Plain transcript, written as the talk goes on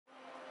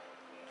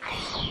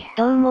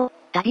どうも、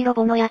旅ロ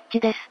ボのやっち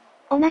です。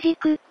同じ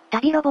く、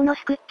旅ロボの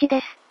すくっちで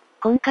す。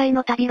今回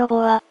の旅ロボ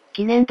は、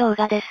記念動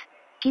画です。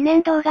記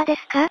念動画で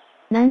すか？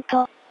なん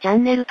と、チャ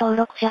ンネル登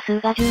録者数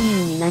が10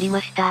人になり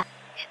ました。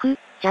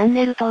チャン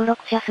ネル登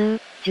録者数、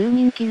10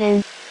人記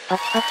念。パ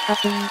チパチパ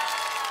チー。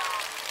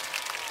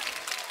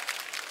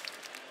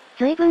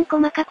随分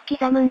細かく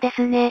刻むんで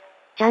すね。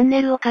チャン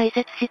ネルを開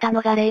設した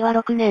のが令和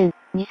6年、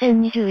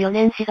2024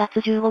年4月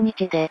15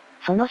日で、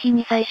その日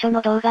に最初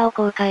の動画を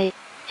公開。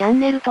チャン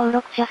ネル登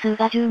録者数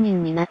が10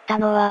人になった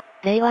のは、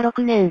令和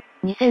6年、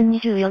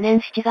2024年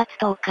7月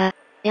10日。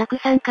約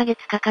3ヶ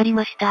月かかり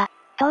ました。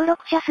登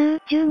録者数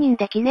10人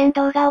で記念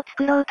動画を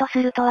作ろうと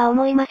するとは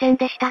思いません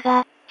でした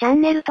が、チャ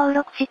ンネル登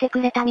録して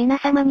くれた皆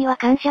様には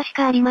感謝し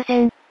かありま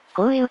せん。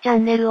こういうチャ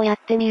ンネルをやっ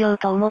てみよう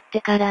と思っ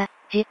てから、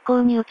実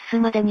行に移す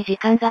までに時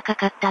間がか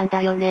かったん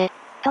だよね。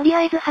とり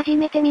あえず始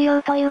めてみよ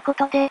うというこ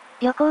とで、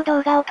旅行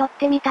動画を撮っ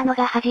てみたの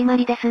が始ま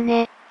りです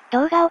ね。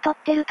動画を撮っ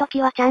てる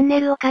時はチャンネ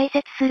ルを開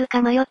設する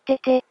か迷って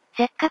て、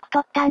せっかく撮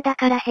ったんだ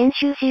から編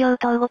集しよう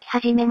と動き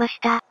始めまし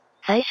た。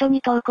最初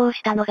に投稿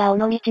したのが尾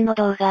道の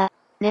動画。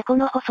猫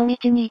の細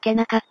道に行け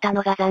なかった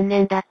のが残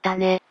念だった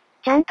ね。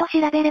ちゃんと調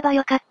べれば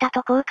よかった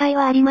と後悔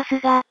はあります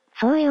が、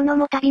そういうの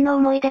も旅の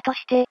思い出と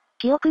して、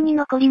記憶に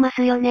残りま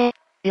すよね。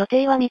予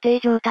定は未定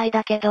状態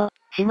だけど、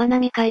しまな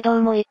み海道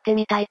も行って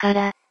みたいか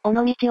ら、尾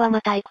道は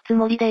また行くつ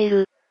もりでい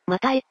る。ま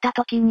た行った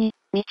時に、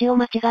道を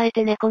間違え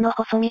て猫の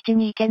細道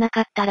に行けな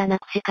かったら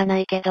泣くしかな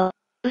いけど。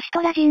牛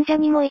虎神社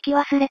にも行き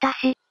忘れた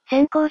し、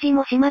千光寺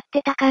も閉まっ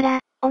てたから、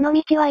尾道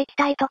は行き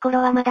たいとこ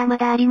ろはまだま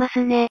だありま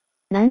すね。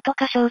なんと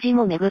か障子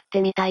も巡っ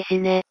てみたいし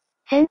ね。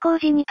千光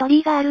寺に鳥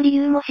居がある理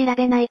由も調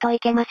べないとい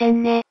けませ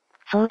んね。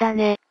そうだ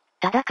ね。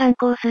ただ観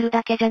光する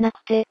だけじゃな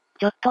くて、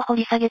ちょっと掘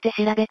り下げて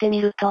調べて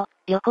みると、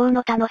旅行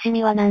の楽し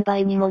みは何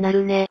倍にもな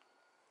るね。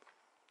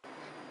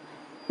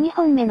2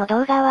本目の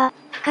動画は、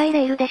スカイ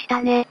レールでし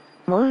たね。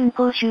もう運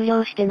行終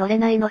了して乗れ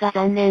ないのが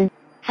残念。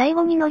最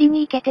後に乗り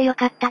に行けてよ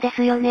かったで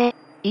すよね。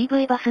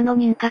EV バスの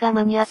認可が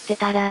間に合って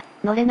たら、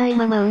乗れない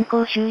まま運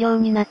行終了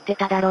になって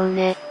ただろう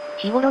ね。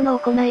日頃の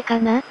行いか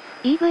な？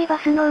 EV バ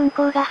スの運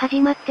行が始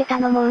まってた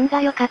のも運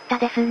が良かった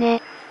です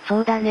ね。そ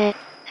うだね。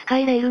スカ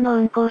イレールの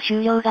運行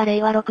終了が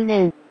令和6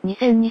年、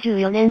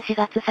2024年4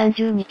月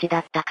30日だ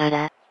ったか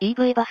ら、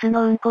EV バス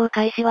の運行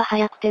開始は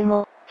早くて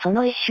も、そ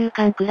の1週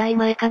間くらい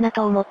前かな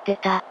と思って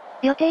た。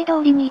予定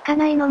通りに行か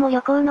ないのも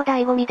旅行の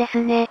醍醐味で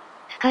すね。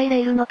スカイ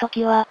レールの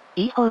時は、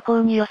いい方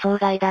向に予想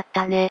外だっ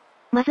たね。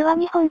まずは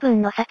2本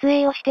分の撮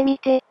影をしてみ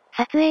て、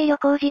撮影旅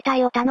行自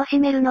体を楽し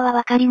めるのは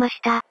分かりま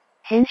した。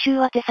編集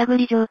は手探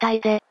り状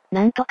態で、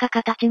なんとか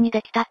形に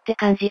できたって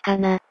感じか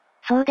な。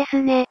そうです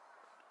ね。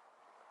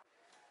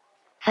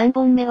3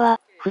本目は、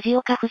藤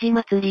岡富士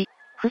祭り。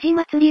富士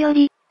祭りよ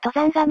り、登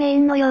山がメイ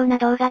ンのような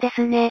動画で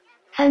すね。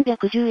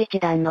311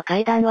段の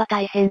階段は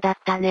大変だっ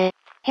たね。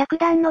100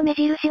段の目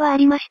印はあ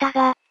りました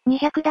が、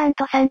200段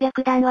と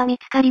300段は見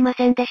つかりま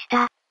せんでし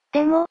た。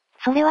でも、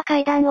それは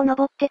階段を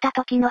登ってた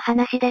時の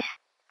話です。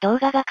動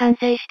画が完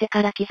成して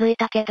から気づい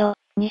たけど、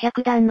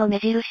200段の目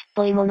印っ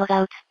ぽいものが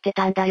映って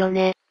たんだよ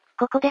ね。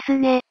ここです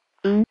ね。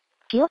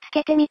気をつ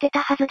けて見て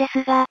たはずで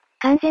すが、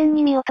完全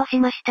に見落とし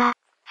ました。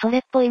それ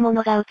っぽいも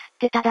のが映っ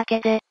てただけ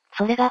で、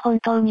それが本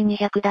当に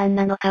200段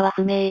なのかは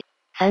不明。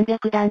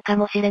300段か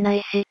もしれな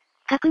いし。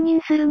確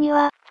認するに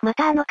は、ま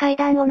たあの階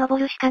段を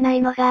登るしかない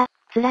のが、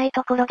辛い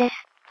ところです。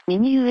ミ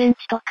ニ遊園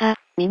地とか、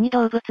ミニ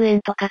動物園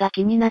とかが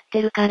気になっ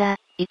てるから、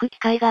行く機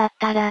会があっ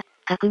たら、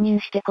確認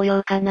してこよ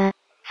うかな。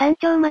山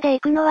頂まで行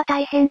くのは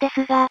大変で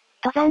すが、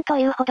登山と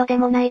いうほどで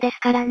もないです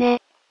から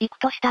ね。行く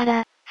とした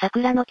ら、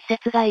桜の季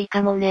節がいい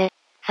かもね。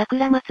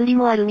桜祭り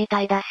もあるみ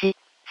たいだし。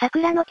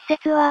桜の季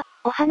節は、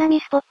お花見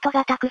スポット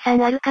がたくさ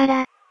んあるか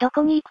ら、ど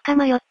こに行くか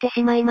迷って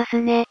しまいます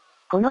ね。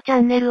このチ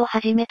ャンネルを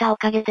始めたお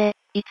かげで、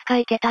いつか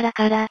行けたら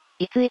から、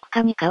いつ行く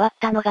かに変わっ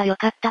たのが良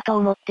かったと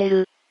思って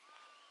る。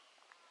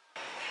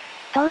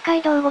東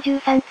海道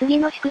53次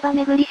の宿場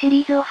巡りシ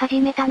リーズを始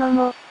めたの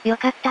も、良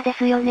かったで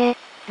すよね。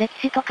歴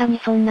史とか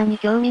にそんなに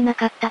興味な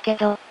かったけ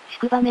ど、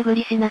宿場巡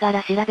りしなが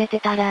ら調べて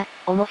たら、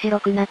面白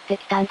くなって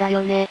きたんだ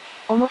よね。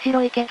面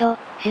白いけど、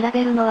調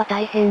べるのは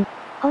大変。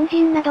本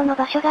陣などの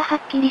場所がはっ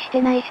きりし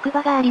てない宿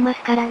場がありま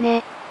すから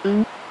ね。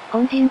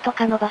本陣と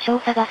かの場所を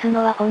探す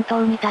のは本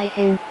当に大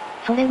変。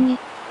それに、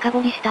深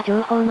掘りした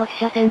情報の取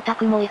捨選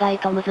択も意外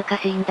と難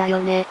しいんだよ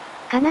ね。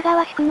神奈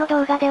川宿の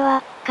動画で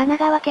は、神奈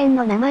川県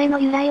の名前の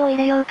由来を入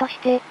れようとし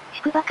て、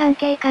宿場関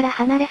係から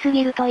離れす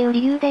ぎるという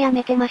理由でや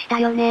めてました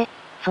よね。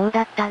そう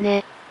だった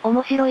ね。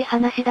面白い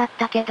話だっ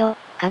たけど、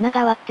神奈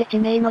川って地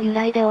名の由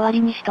来で終わ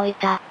りにしとい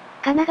た。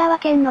神奈川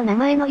県の名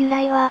前の由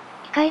来は、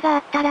機会があ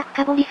ったら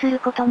深掘りする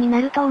ことにな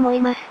ると思い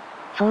ます。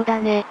そうだ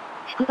ね。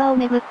宿場を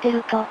巡って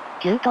ると、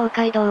旧東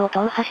海道を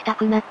踏破した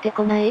くなって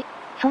こない？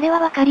それは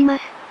わかりま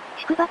す。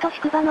宿場と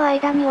宿場の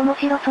間に面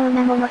白そう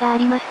なものがあ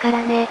りますか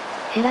らね。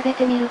調べ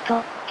てみる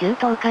と、旧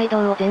東海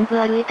道を全部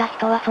歩いた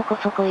人はそこ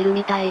そこいる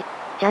みたい。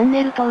チャン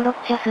ネル登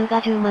録者数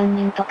が10万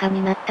人とか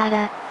になった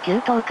ら、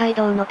旧東海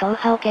道の踏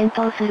破を検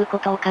討するこ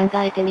とを考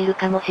えてみる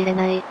かもしれ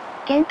ない。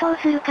検討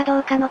するかど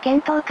うかの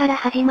検討から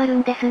始まる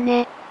んです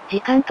ね。時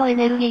間とエ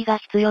ネルギーが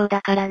必要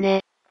だから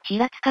ね。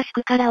平塚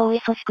宿から大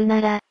磯宿な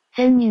ら、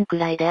1000人く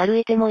らいで歩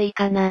いてもいい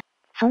かな。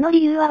その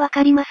理由はわ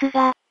かります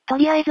が、と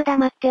りあえず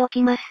黙ってお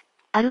きます。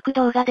歩く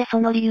動画でそ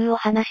の理由を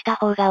話した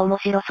方が面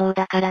白そう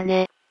だから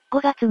ね。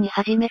5月に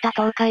始めた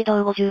東海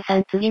道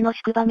53次の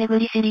宿場巡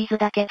りシリーズ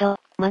だけど、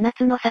真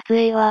夏の撮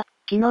影は、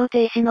機能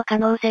停止の可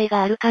能性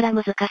があるから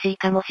難しい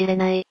かもしれ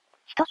ない。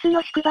一つ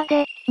の宿場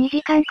で、2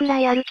時間くら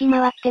い歩き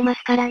回ってま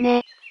すから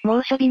ね。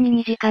猛暑日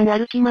に2時間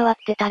歩き回っ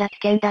てたら危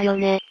険だよ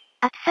ね。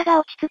暑さが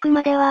落ち着く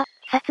までは、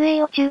撮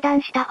影を中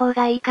断した方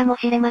がいいかも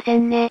しれませ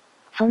んね。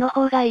その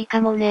方がいい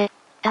かもね。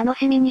楽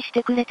しみにし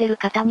てくれてる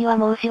方には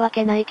申し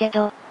訳ないけ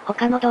ど、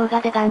他の動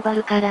画で頑張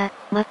るから、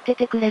待って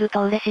てくれる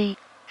と嬉しい。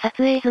撮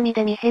影済み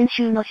で未編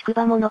集の宿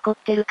場も残っ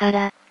てるか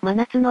ら、真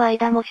夏の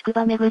間も宿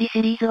場巡り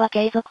シリーズは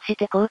継続し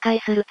て公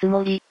開するつ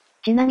もり。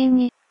ちなみ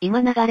に、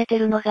今流れて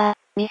るのが、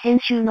未編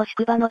集の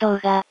宿場の動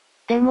画。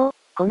でも、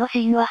この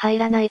シーンは入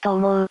らないと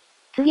思う。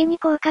次に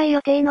公開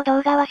予定の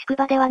動画は宿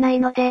場ではない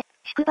ので、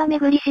宿場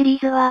巡りシリー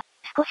ズは、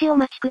少しお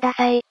待ちくだ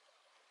さい。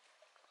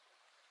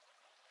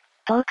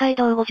東海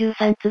道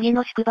53次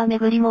の宿場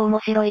巡りも面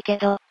白いけ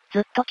ど、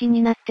ずっと気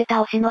になって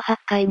た推しの8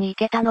階に行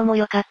けたのも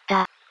良かっ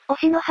た。推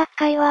しの8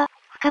階は、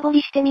深掘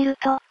りしてみる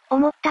と、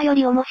思ったよ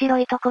り面白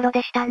いところ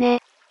でした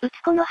ね。う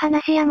つこの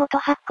話や元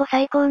8個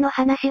最高の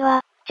話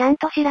は、ちゃん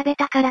と調べ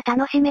たから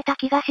楽しめた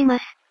気がしま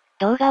す。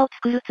動画を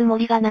作るつも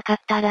りがなかっ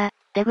たら、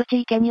出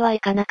口池には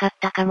行かなかっ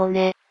たかも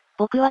ね。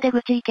僕は出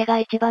口池が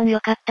一番良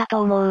かった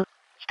と思う。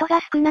人が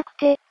少なく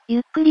て、ゆ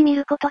っくり見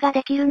ることが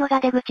できるのが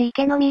出口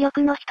池の魅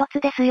力の一つ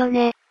ですよ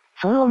ね。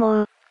そう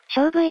思う。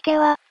勝負池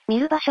は、見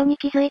る場所に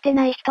気づいて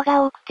ない人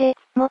が多くて、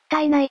もっ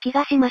たいない気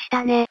がしまし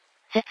たね。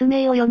説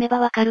明を読めば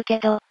わかるけ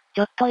ど、ち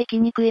ょっと行き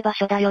にくい場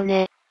所だよ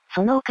ね。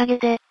そのおかげ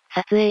で、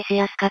撮影し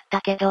やすかっ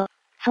たけど。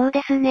そう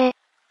ですね。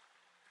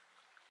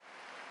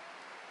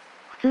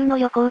普通の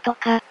旅行と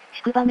か、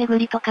宿場巡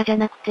りとかじゃ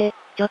なくて、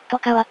ちょっと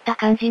変わった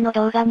感じの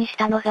動画にし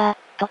たのが、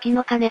時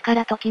の鐘か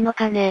ら時の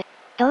鐘。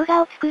動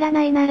画を作ら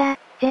ないなら、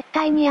絶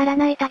対にやら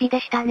ない旅で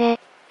したね。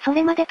そ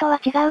れまでとは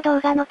違う動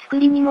画の作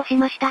りにもし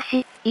ました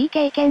し、いい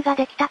経験が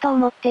できたと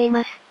思ってい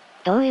ます。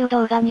どういう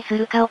動画にす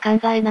るかを考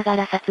えなが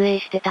ら撮影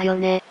してたよ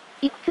ね。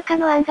いくつか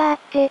の案があっ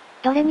て、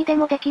どれにで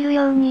もできる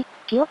ように、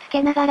気をつ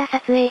けながら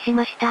撮影し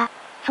ました。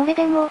それ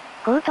でも、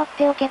こう撮っ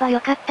ておけばよ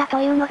かったと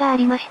いうのがあ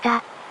りまし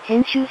た。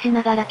編集し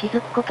ながら気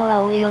づくこと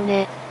は多いよ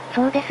ね。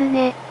そうです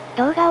ね。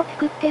動画を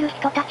作ってる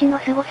人たちの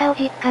凄さを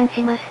実感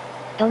します。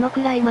どの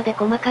くらいまで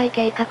細かい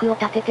計画を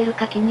立ててる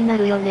か気にな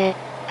るよね。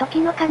時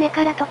の鐘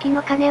から時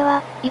の鐘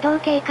は、移動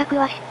計画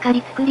はしっか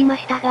り作りま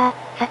したが、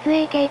撮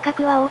影計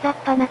画は大雑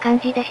把な感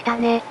じでした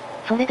ね。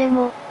それで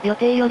も、予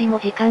定よりも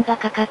時間が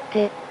かかっ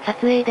て、撮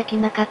影でき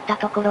なかった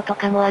ところと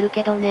かもある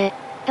けどね。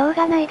動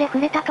画内で触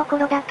れたとこ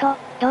ろだと、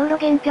道路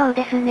元標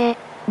ですね。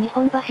日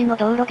本橋の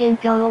道路元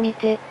標を見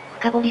て、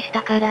深掘りし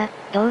たから、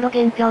道路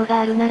元標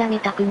があるなら見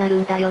たくなる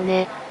んだよ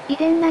ね。以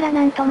前なら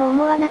何とも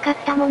思わなかっ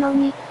たもの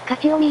に、価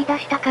値を見出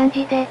した感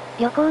じで、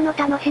旅行の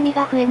楽しみ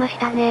が増えまし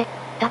たね。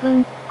多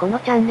分、この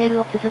チャンネル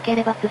を続け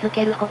れば続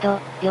けるほど、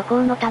旅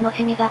行の楽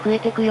しみが増え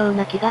てくよう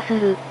な気がす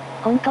る。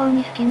本当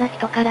に好きな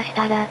人からし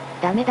たら、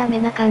ダメ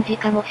な感じ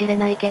かもしれ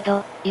ないけ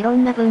ど、いろ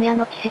んな分野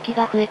の知識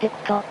が増えてく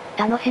と、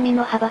楽しみ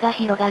の幅が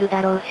広がる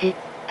だろうし。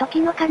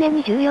時の鐘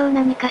に重要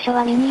な2箇所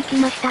は見に行き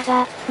ました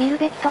が、見る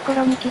べきとこ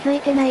ろに気づい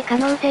てない可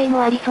能性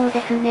もありそうで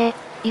すね。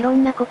いろ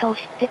んなことを知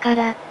ってか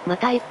ら、ま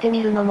た行って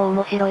みるのも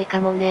面白いか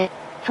もね。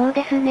そう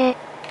ですね。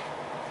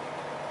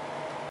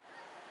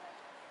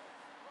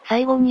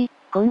最後に、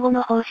今後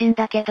の方針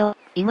だけど、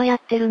今や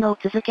ってるのを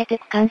続けて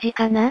く感じ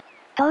かな？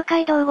東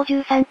海道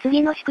53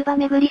次の宿場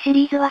巡りシ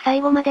リーズは最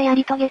後までや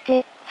り遂げ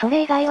て、そ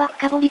れ以外は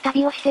深掘り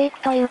旅をしていく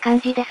という感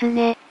じです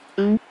ね。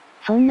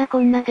そんなこ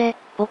んなで、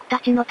僕た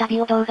ちの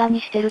旅を動画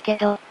にしてるけ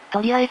ど、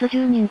とりあえず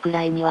10人く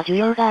らいには需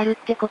要があるっ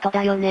てこと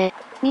だよね。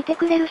見て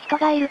くれる人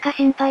がいるか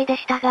心配で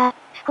したが、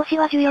少し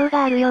は需要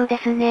があるようで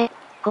すね。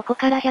ここ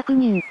から100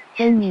人、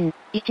1000人、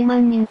1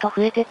万人と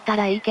増えてった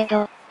らいいけ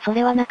ど、そ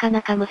れはなか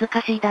なか難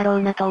しいだろ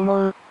うなと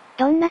思う。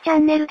どんなチャ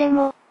ンネルで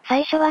も、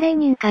最初は0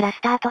人から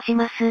スタートし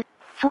ます。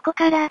そこ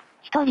から、1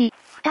人、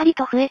2人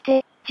と増え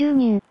て、10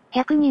人、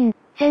100人、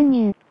1000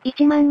人、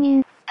1万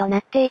人、とな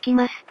っていき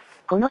ます。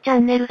このチャ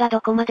ンネルがど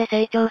こまで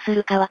成長す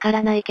るかわか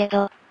らないけ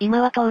ど、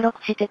今は登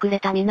録してくれ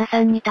た皆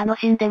さんに楽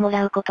しんでも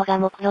らうことが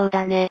目標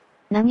だね。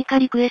何か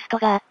リクエスト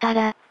があった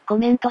ら、コ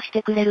メントし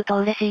てくれると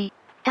嬉しい。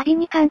旅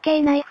に関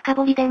係ない深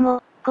掘りで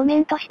も、コメ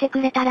ントして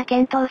くれたら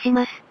検討し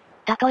ます。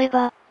例え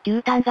ば、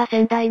牛タンが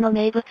仙台の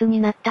名物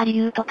になった理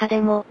由とかで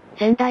も、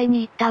仙台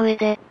に行った上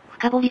で、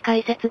深掘り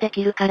解説で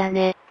きるから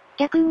ね。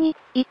逆に、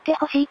行って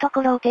ほしいと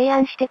ころを提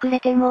案してくれ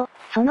ても、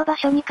その場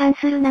所に関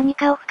する何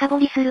かを深掘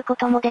りするこ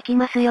ともでき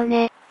ますよ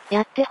ね。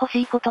やってほ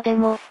しいことで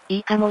も、い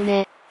いかも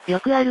ね。よ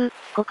くある、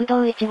国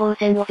道1号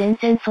線を全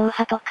線走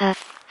破とか。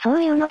そ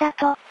ういうのだ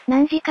と、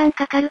何時間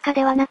かかるか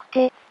ではなく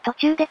て、途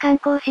中で観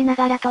光しな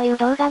がらという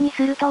動画に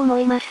すると思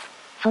います。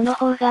その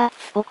方が、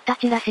僕た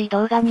ちらしい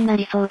動画にな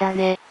りそうだ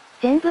ね。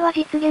全部は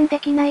実現で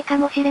きないか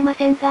もしれま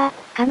せんが、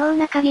可能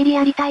な限り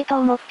やりたいと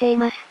思ってい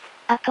ます。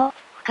あと、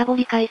深掘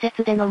り解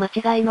説での間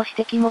違いの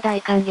指摘も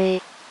大歓迎。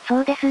そ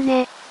うです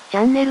ね。チ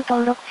ャンネル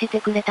登録し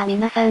てくれた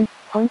皆さん、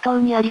本当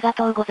にありが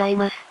とうござい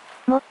ます。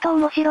もっと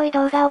面白い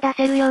動画を出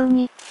せるよう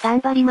に、頑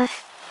張りま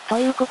す。と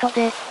いうこと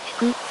で、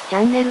チ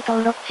ャンネル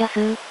登録者数、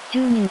10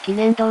人記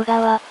念動画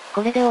は、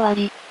これで終わ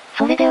り。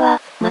それで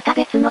は、また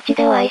別の地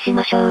でお会いし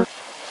ましょう。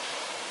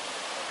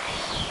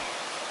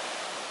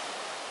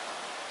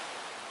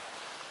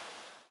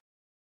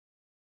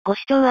ご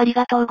視聴あり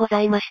がとうご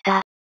ざいまし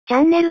た。チ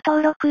ャンネル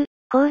登録、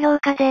高評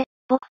価で、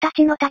僕た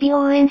ちの旅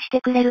を応援し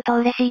てくれると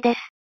嬉しいで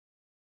す。